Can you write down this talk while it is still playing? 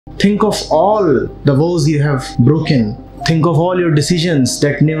Think of all the vows you have broken. Think of all your decisions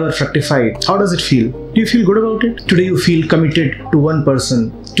that never fructified. How does it feel? Do you feel good about it? Today you feel committed to one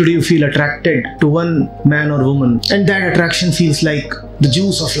person. Today you feel attracted to one man or woman. And that attraction feels like the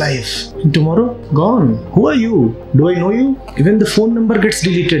juice of life. And tomorrow, gone. Who are you? Do I know you? Even the phone number gets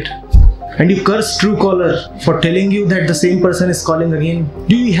deleted. And you curse Truecaller for telling you that the same person is calling again.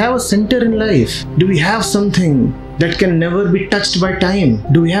 Do we have a center in life? Do we have something that can never be touched by time?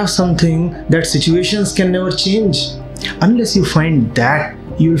 Do we have something that situations can never change? Unless you find that,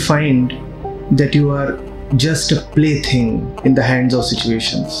 you will find that you are just a plaything in the hands of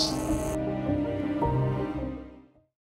situations.